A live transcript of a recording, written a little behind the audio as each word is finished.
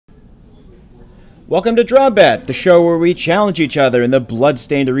Welcome to Drawmbat, the show where we challenge each other in the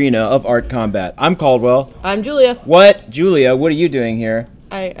blood-stained arena of art combat. I'm Caldwell. I'm Julia. What? Julia, what are you doing here?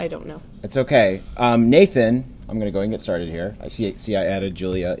 I don't know. It's okay. Nathan, I'm going to go and get started here. I see I added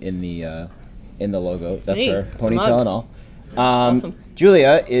Julia in the logo. That's her, ponytail and all. Awesome.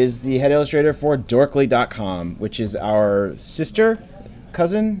 Julia is the head illustrator for Dorkly.com, which is our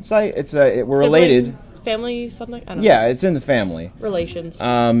cousin site. It's we're related. Family, something? I don't know. Yeah, it's in the family. Relations.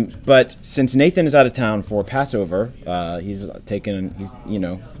 But since Nathan is out of town for Passover, he's going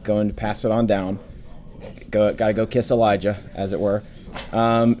to pass it on down. Gotta go kiss Elijah, as it were.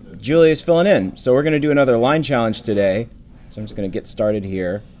 Julia's filling in, so we're gonna do another line challenge today. So I'm just gonna get started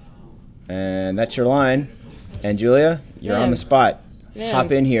here, and that's your line. And Julia, you're on the spot. Man.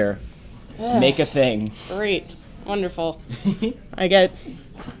 Hop in here. Make a thing. Great. Wonderful. I get.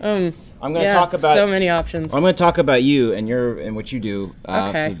 I'm going to talk about so many options. I'm going to talk about you and what you do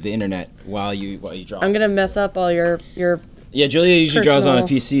for the internet while you draw. I'm going to mess up all your. Yeah, Julia usually draws on a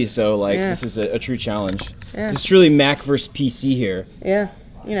PC, so this is a true challenge. Yeah. This is truly Mac versus PC here. Yeah,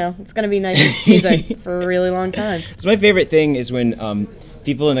 it's going to be nice and easy for a really long time. So my favorite thing is when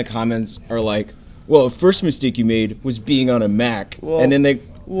people in the comments are like, "Well, the first mistake you made was being on a Mac," and then they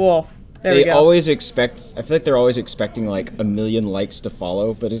always expect. I feel like they're always expecting like a million likes to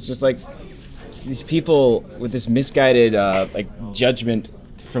follow, but it's just like these people with this misguided judgment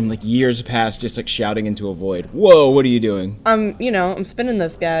from like years past, just like shouting into a void. Whoa, what are you doing? I'm spinning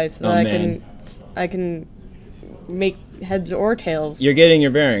this guy so that I can make heads or tails. You're getting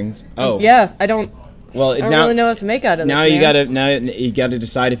your bearings. Oh yeah, I don't. Well, I don't really know what to make out of this. Now you gotta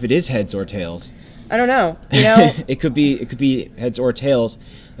decide if it is heads or tails. I don't know. It could be heads or tails.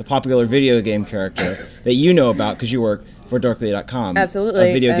 The popular video game character that you know about because you work for Dorkly.com.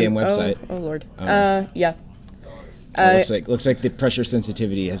 Absolutely. A video game website. Oh Lord. Yeah. Looks like the pressure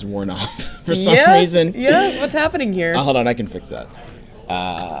sensitivity has worn off for some reason. Yeah. What's happening here? Hold on, I can fix that.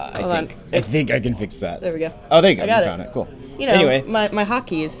 I think I can fix that. There we go. Oh, there you go. You found it. Cool. Anyway, my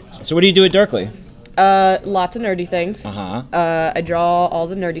hotkeys. So what do you do at Dorkly? Lots of nerdy things. I draw all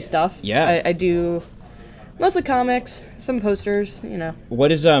the nerdy stuff. Yeah. I do mostly comics, some posters,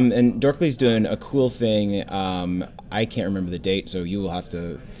 What is and Dorkly's doing a cool thing. I can't remember the date, so you will have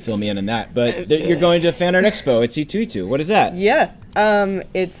to fill me in on that. But you're going to Fan Art Expo at C2E2. What is that? Yeah.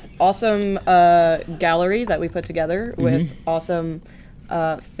 It's awesome gallery that we put together with awesome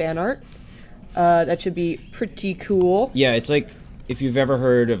fan art. That should be pretty cool. Yeah, it's like if you've ever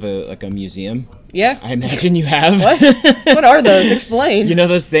heard of a museum. Yeah. I imagine you have. What are those? Explain. You know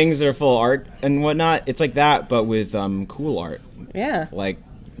those things that are full of art and whatnot? It's like that, but with cool art. Yeah. Like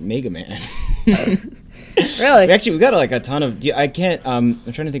Mega Man. Really? We got like a ton of. I can't. I'm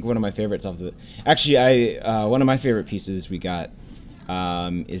trying to think of one of my favorites off the. Actually, one of my favorite pieces we got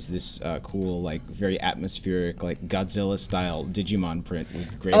is this cool, like very atmospheric, like Godzilla style Digimon print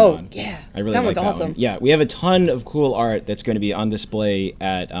with Greymon. Oh yeah. I really that like one's that awesome. one. Yeah, we have a ton of cool art that's going to be on display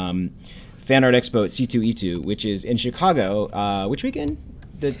at Fan Art Expo at C2E2, which is in Chicago. Which weekend?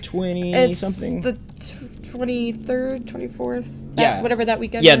 The 20-something? The 23rd, 24th? Whatever that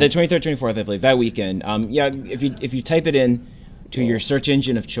weekend is. Yeah, the 23rd, 24th, I believe, that weekend. If you type it in to your search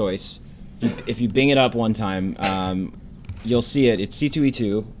engine of choice, if you bing it up one time, you'll see it. It's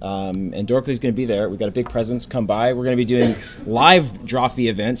C2E2, and Dorkly's going to be there. We've got a big presence. Come by. We're going to be doing live Drawfee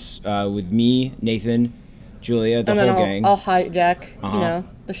events with me, Nathan, Julia, the whole gang. I'll hijack,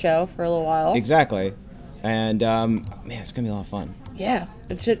 the show for a little while. Exactly. And, man, it's going to be a lot of fun. Yeah.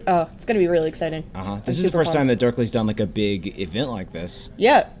 It's going to be really exciting. This is the first time that Dorkly's done, like, a big event like this.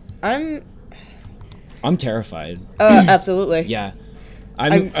 Yeah. I'm terrified. Absolutely. Yeah.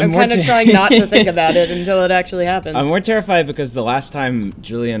 I'm kind of trying not to think about it until it actually happens. I'm more terrified because the last time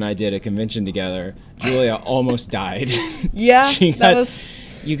Julia and I did a convention together, Julia almost died. Yeah,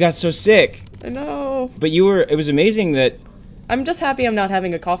 you got so sick. I know. But it was amazing that... I'm just happy I'm not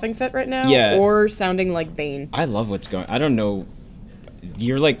having a coughing fit right now or sounding like Bane. I love what's going... I don't know.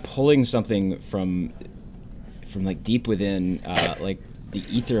 You're like pulling something from like deep within like the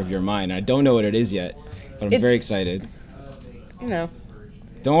ether of your mind. I don't know what it is yet, but I'm very excited.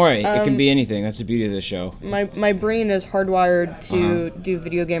 Don't worry, it can be anything. That's the beauty of this show. My brain is hardwired to do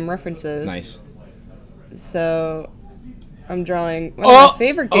video game references. Nice. So I'm drawing one of my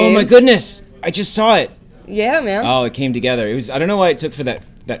favorite games. Oh my goodness! I just saw it. Yeah, man. Oh, it came together. It was. I don't know why it took for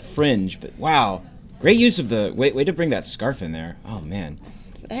that fringe, but wow, great use of the way to bring that scarf in there. Oh man.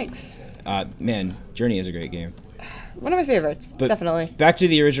 Thanks. Man, Journey is a great game. One of my favorites, but definitely. Back to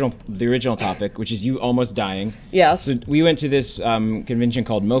the original topic, which is you almost dying. Yes. So we went to this convention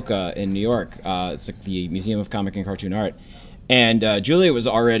called MoCA in New York. It's like the Museum of Comic and Cartoon Art. And Julia was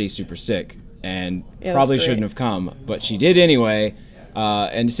already super sick. and Yeah, probably that's great. shouldn't have come, but she did anyway.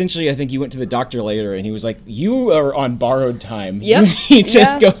 And essentially, I think you went to the doctor later, and he was like, "You are on borrowed time. Yep. You need to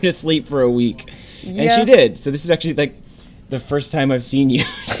Yeah. go to sleep for a week." And Yeah. she did. So this is actually like the first time I've seen you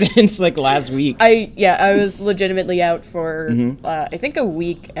since like last week. I was legitimately out for Mm-hmm. I think a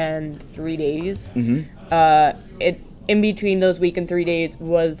week and 3 days. Mm-hmm. It in between those week and 3 days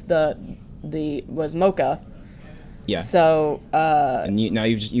was was Mocha. Yeah. So And now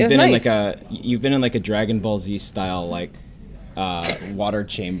you've was been in nice. like a Dragon Ball Z style like water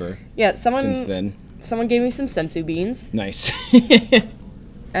chamber. yeah, Since then, someone gave me some sensu beans, nice.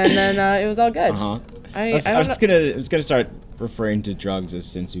 and then it was all good. Uh-huh. I I don't was know. gonna start referring to drugs as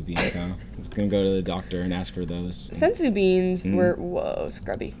sensu beans now. I was gonna go to the doctor and ask for those. Sensu beans were whoa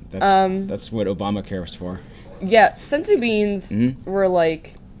scrubby. That's what Obamacare was for. Yeah, sensu beans Mm-hmm. were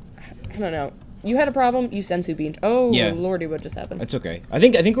like, I don't know. You had a problem, you sensu beaned. Oh Yeah. lordy, what just happened? That's okay. I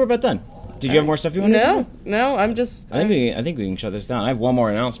think we're about done. Did you have more stuff you want to do? No, I'm just. I think we can shut this down. I have one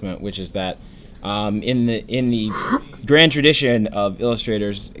more announcement, which is that in the grand tradition of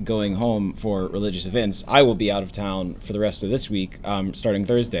illustrators going home for religious events, I will be out of town for the rest of this week, starting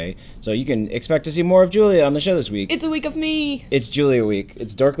Thursday. So you can expect to see more of Julia on the show this week. It's a week of me. It's Julia week.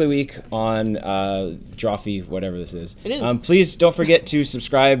 It's Dorkly week on Drawfee, whatever this is. It is. Please don't forget to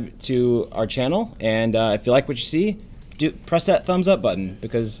subscribe to our channel, and if you like what you see, press that thumbs up button,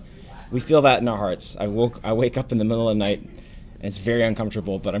 because we feel that in our hearts. I wake up in the middle of the night, and it's very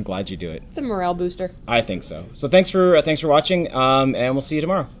uncomfortable, but I'm glad you do it. It's a morale booster. I think so. So thanks for watching, and we'll see you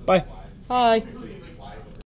tomorrow. Bye. Hi.